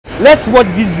Let's watch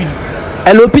this video.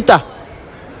 Hello, Peter.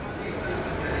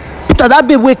 Peter, that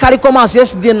babe we carry come out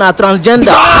yesterday na transgender.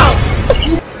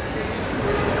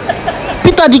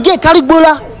 Peter, the gay carry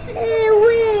bola.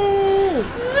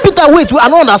 Peter, wait, I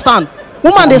don't understand.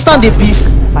 Woman, they stand the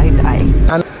peace. Side eye.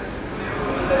 And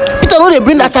Peter, no, they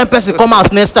bring that kind of person come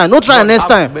out next time. No try next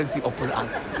time.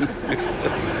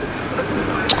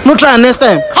 No try next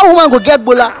time. How woman go get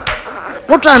bola?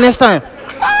 No try next time.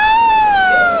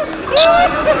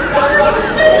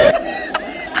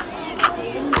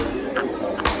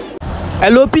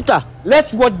 Hello, Peter.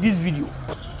 Let's watch this video.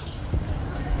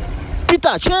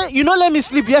 Peter, you know let me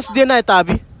sleep yesterday night,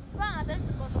 Abi.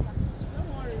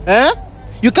 Eh?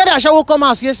 You carry a shower come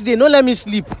house yesterday, no let me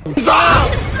sleep. Peter,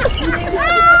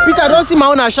 don't see my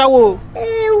own shower.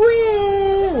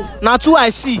 Now two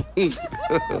I see.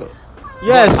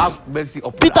 Yes.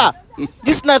 Peter,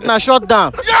 this night na shut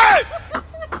down.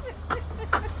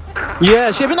 Yeah,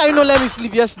 Shebina, you know let me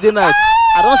sleep yesterday night.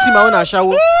 I don't see my own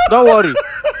shower. Don't worry.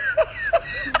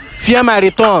 Fear my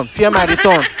return. Fear my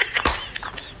return.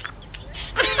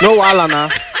 No wala na.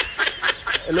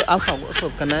 Hello, Alpha, what's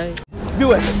up? Can I?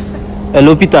 Viewers,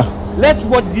 hello, Peter. let's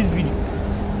watch this video.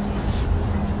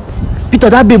 Peter,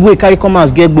 that baby we carry come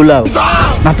out get bola.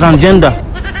 Na transgender.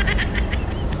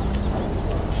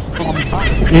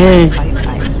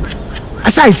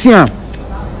 As I see him.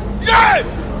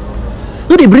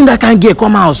 No, they bring that kind of girl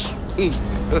come house.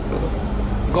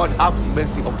 God have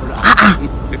mercy upon us.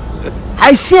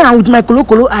 I see him with my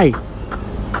kolo eye.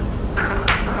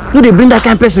 No, they bring that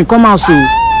kind of person come out so.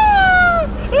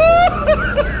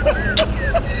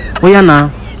 Oh yeah now.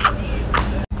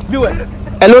 Viewers,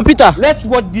 hello, Peter. let's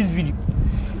watch this video.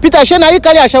 Peter, Shena, you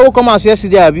carry a shower come out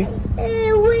yesterday, Abi?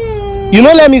 You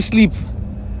know let me sleep.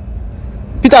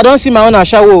 Peter, don't see my own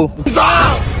shower.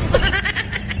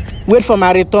 Wait for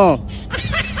my return.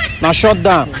 Now shut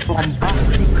down.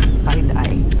 Bombastic side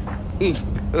eye.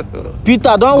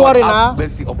 Peter, don't worry now.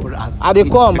 Mercy upon us. I dey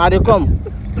come.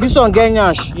 This one get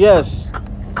nyash, yes.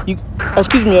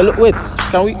 Excuse me, wait.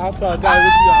 Can we? Alpha guy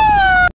with you.